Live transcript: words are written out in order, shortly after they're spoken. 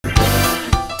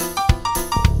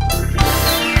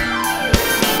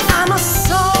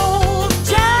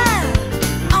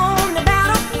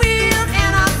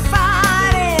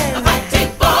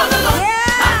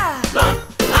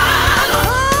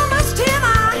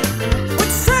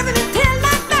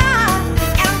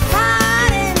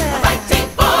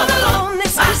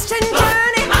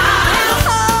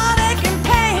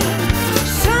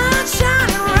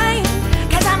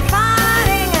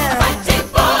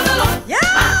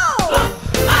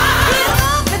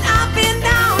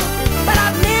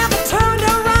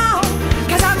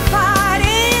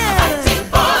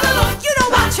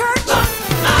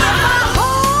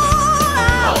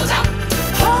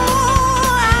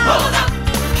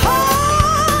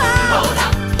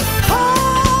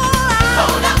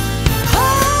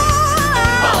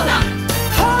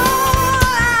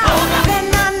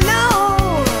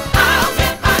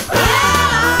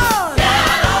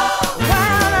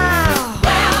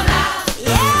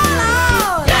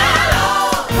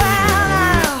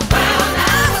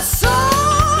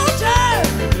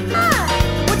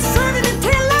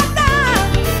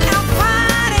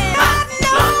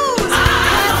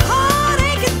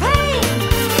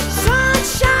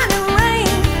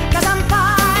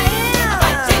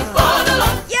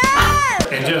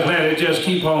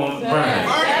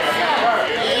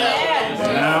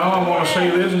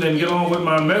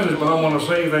message, but I want to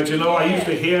say that, you know, I used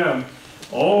to hear him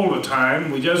all the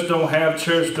time. We just don't have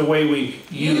church the way we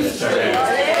used to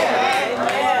have.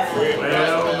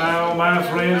 Well, now, my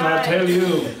friends, I tell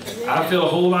you, I feel a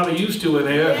whole lot of used to it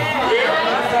here.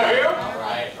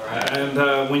 And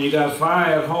when you got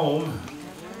fire at home,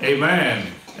 amen,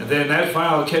 and then that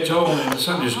fire will catch on in the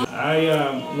Sunday school.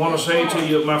 I want to say to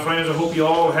you, my friends, I hope you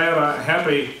all had a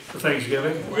happy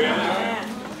Thanksgiving.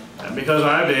 Because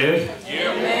I did.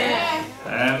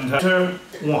 And chapter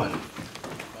 1,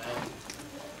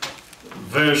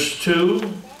 verse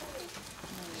 2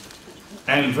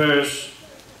 and verse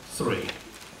 3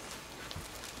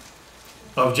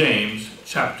 of James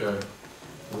chapter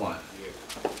 1.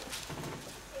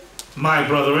 My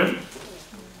brethren,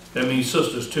 that means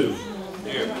sisters too,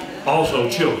 also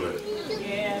children.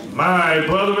 My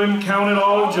brethren, count it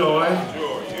all joy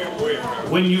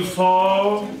when you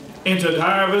fall into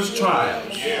divers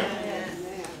trials,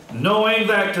 knowing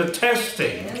that the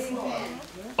testing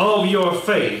of your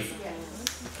faith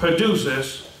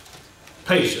produces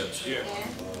patience.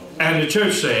 And the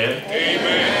church said,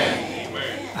 amen.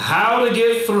 How to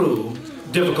get through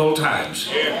difficult times.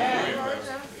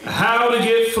 How to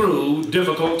get through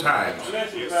difficult times.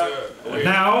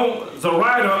 Now, the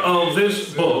writer of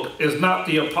this book is not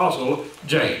the Apostle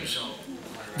James.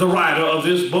 The writer of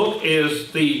this book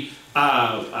is the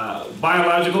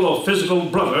biological or physical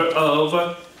brother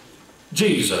of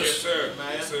Jesus.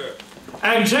 Yes, sir.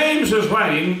 And James is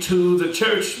writing to the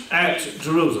church at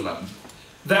Jerusalem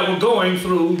that were going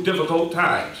through difficult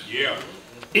times.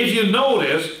 If you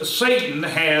notice, Satan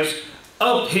has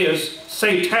upped his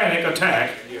satanic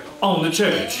attack on the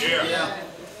church.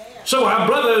 So our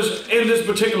brothers in this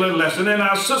particular lesson and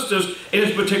our sisters in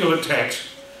this particular text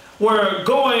were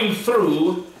going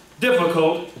through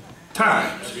difficult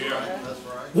times.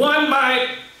 One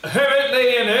might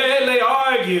hurriedly and early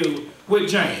argue with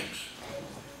James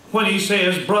when he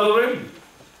says, brethren,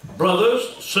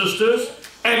 brothers, sisters,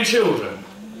 and children,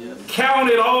 count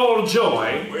it all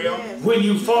joy when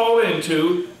you fall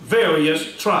into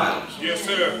various trials. Yes,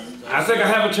 sir. I think I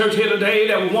have a church here today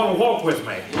that would want to walk with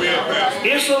me.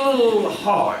 It's a little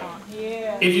hard.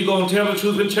 If you're going to tell the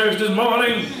truth in church this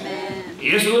morning,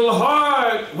 it's a little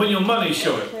hard when your money's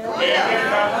short.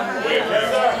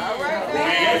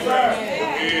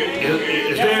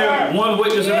 Is there one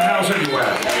witness in the house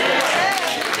anywhere?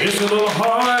 It's a little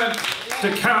hard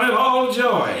to count it all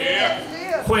joy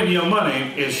when your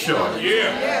money is short.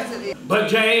 But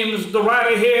James, the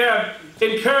writer here,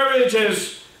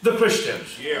 encourages the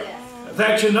Christians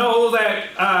that you know that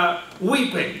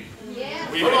weeping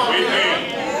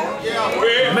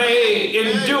may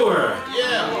endure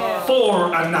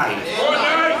for a night,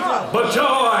 but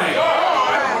joy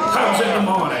comes in the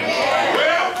morning.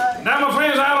 Now, my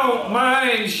friends, I don't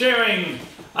mind sharing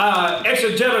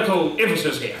exegetical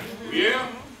emphasis here.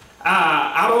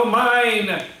 I don't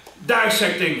mind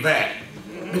dissecting that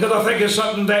because I think it's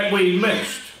something that we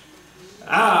missed.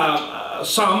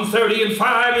 Psalm 30 and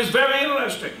 5 is very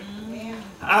interesting.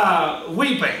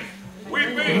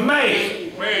 Weeping may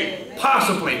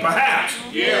possibly, perhaps,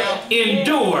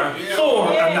 endure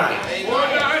for a night.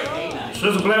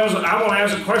 Sister Clarence, I want to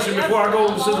ask a question before I go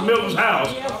to Sister Milton's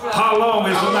house. How long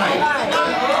is the night?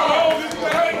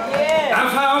 I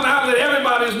found out that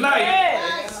everybody's night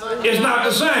is not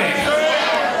the same.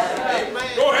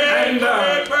 And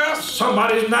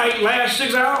somebody's night lasts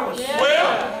 6 hours.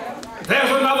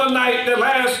 There's another night that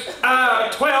lasts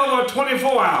 12 or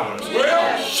 24 hours.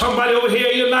 Somebody over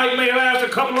here, your night may last a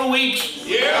couple of weeks.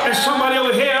 And somebody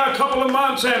over here, a couple of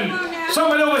months. And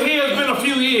somebody over here has been a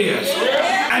few years.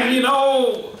 And you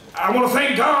know, I want to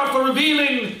thank God for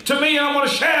revealing to me, and I want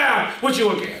to share with you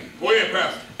again.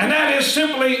 And that is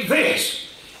simply this.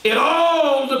 It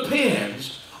all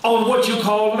depends on what you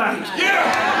call night.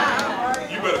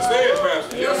 You better say it,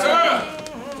 Pastor. Yes, sir.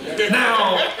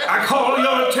 Now, I call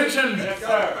your attention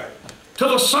to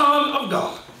the Son of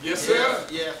God. Yes, sir.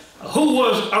 Who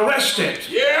was arrested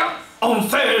on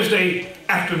Thursday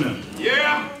afternoon.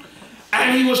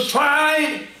 And he was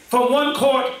tried from one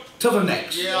court to the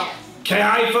next.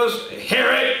 Caiaphas,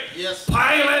 Herod,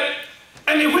 Pilate,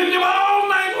 and they whipped him all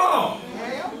night long.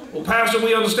 Well, Pastor,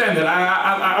 we understand that.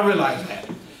 I realize that.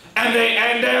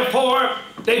 And therefore,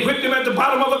 they whipped him at the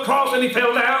bottom of the cross and he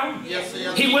fell down.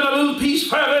 He went a little piece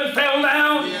further and fell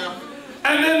down.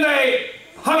 And then they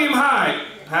hung him high.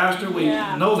 Pastor, we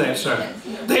know that, sir.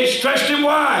 They stretched him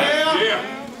wide.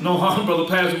 No harm, Brother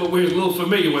Pastor, but we're a little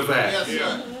familiar with that.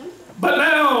 But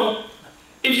now,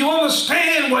 if you want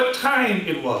understand what time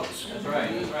it was. That's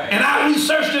right. That's right. And I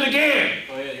researched it again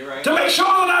to make sure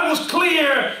that I was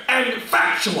clear and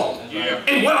factual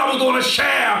in what I was going to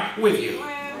share with you.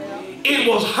 It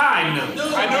was high noon.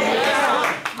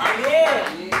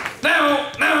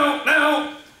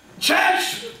 Now,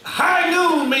 church, high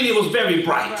noon meaning it was very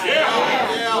bright.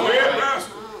 That's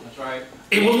right.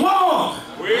 It was warm.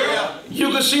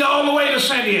 You could see all the way to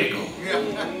San Diego.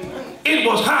 It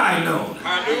was high noon.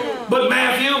 But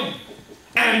Matthew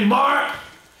and Mark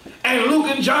and Luke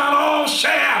and John all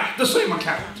share the same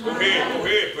account. Go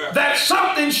ahead, that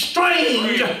something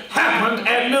strange happened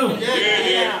at noon.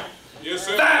 Yes,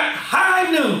 sir. That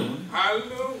high noon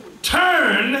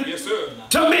turned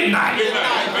to midnight.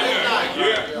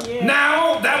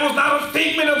 Now, that was not a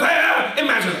figment of their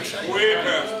imagination.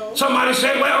 Somebody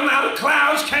said, well, now the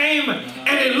clouds came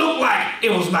and it looked like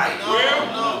it was night.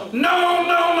 No.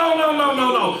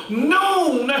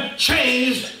 Noon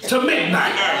changed to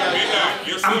midnight.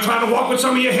 I'm trying to walk with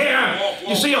some of you here.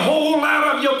 You see, a whole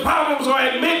lot of your problems are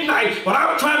at midnight, but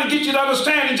I'm trying to get you to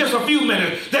understand in just a few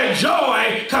minutes that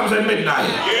joy comes at midnight.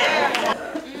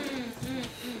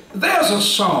 There's a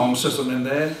song, Sister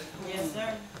Linda,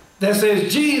 that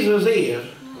says Jesus is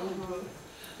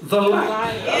the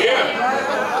light.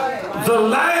 The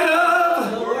light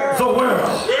of the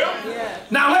world.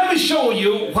 Now let me show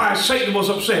you why Satan was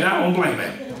upset. I don't blame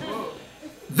him.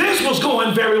 This was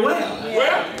going very well.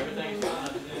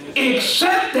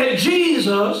 Except that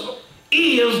Jesus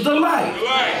is the light.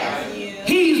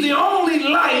 He's the only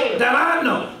light that I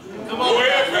know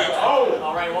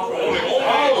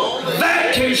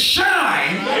that can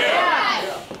shine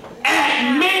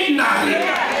at midnight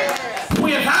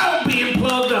without being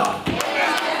plugged up.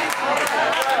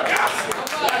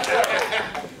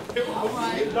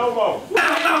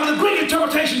 Now, the Greek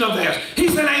interpretation of this, he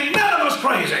said, ain't none of us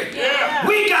crazy.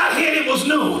 We got here, it was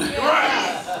noon.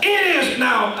 It is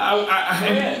now,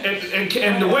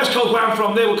 and the West Coast where I'm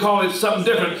from, they would call it something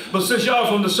different, but since y'all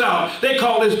from the South, they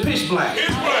call this pitch black. Then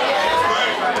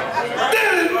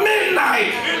it's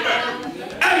midnight,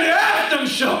 and the earth done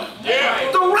shook.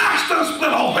 The rocks done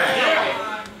split open.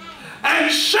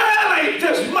 And surely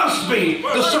this must be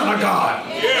the Son of God.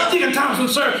 Deacon Thompson,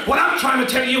 sir, what I'm trying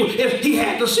to tell you is he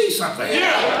had to see something.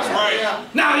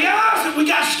 Now, y'all said we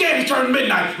got scared, he turned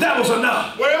midnight. That was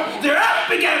enough. The earth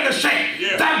began to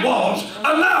shake. That was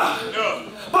enough.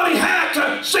 But he had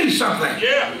to see something.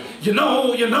 You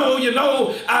know,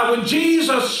 when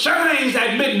Jesus shines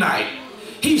at midnight,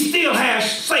 he still has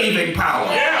saving power.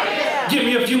 Give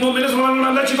me a few more minutes and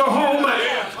I'll let you go home.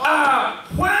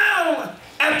 While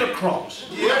at the cross.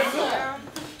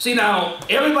 See, now,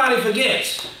 everybody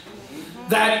forgets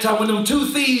that when them two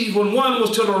thieves, when one was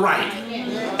to the right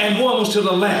and one was to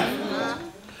the left.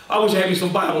 I wish I had me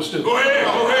some Bible students. Go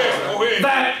ahead.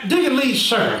 That, Deacon Lee,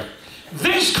 sir,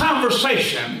 this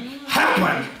conversation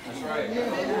happened.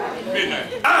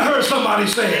 I heard somebody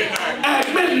say it,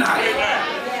 at midnight.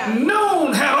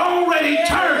 Noon had already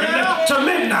turned to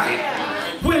midnight.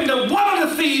 When one of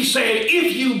the thieves said,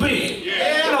 if you be,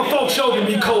 you know, folks show can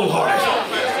be cold-hearted.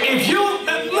 If you,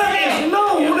 it's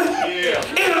noon,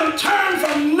 it'll turn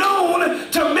from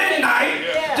noon to midnight,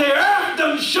 the earth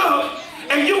done shook,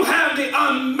 and you have the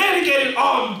unmitigated,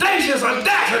 audacious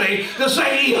audacity to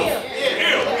say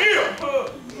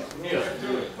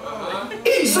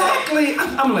Exactly,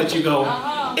 I'm going to let you go.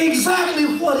 Exactly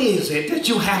what is it that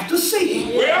you have to see?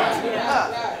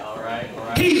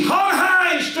 He's hung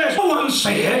high and stretched. One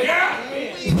said,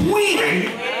 when,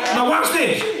 now watch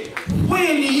this,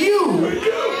 when you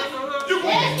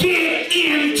get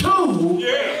into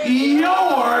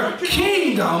your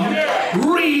kingdom,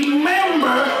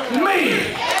 remember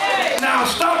me. Now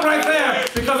stop right there,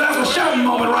 because that's a shouting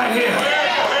moment right here.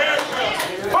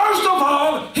 First of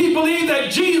all, he believed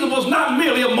that Jesus was not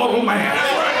merely a mortal man.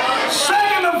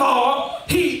 Second of all,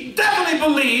 he definitely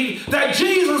believed that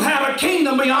Jesus had a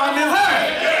kingdom beyond this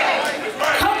earth.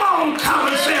 Come on,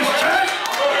 common sense church.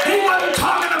 He wasn't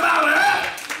talking about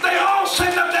earth. They all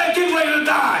sitting up there getting ready to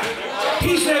die.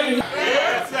 He said,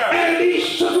 and these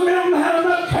children didn't have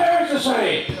enough courage to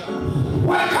say,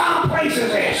 what kind of place is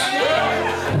this?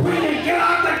 When you get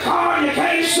out the car, you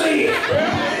can't see it.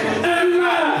 And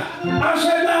I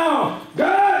said, no,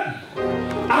 God,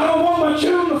 I don't want my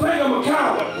children to think I'm a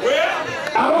coward.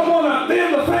 I don't want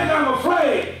them to think I'm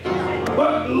afraid.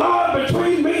 But Lord,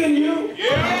 between me and you,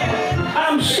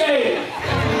 I'm scared.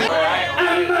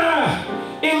 And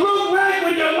it looked like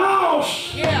when you're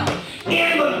lost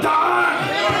in the dark,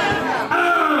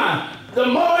 the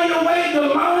more you wait, the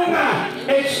longer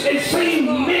it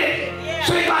seemed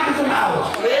like it's an hour.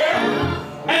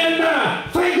 And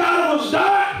thank God it was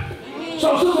dark.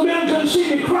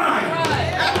 see me crying.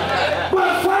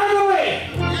 But finally,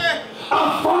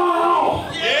 I fall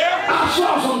off. I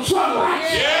saw some truck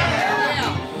lights.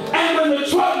 And when the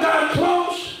truck got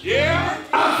close,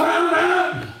 I found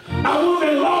out I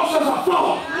wouldn't have lost as I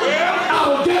thought. I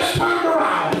was just turned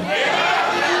around.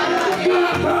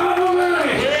 Good God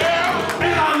Almighty.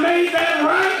 And I made that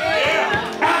right.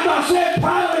 After I said,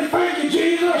 finally, thank you,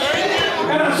 Jesus.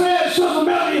 And I said, Sister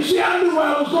Melody, you see, I knew where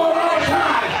I was going all the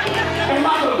time. And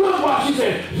like a good one, she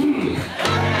said,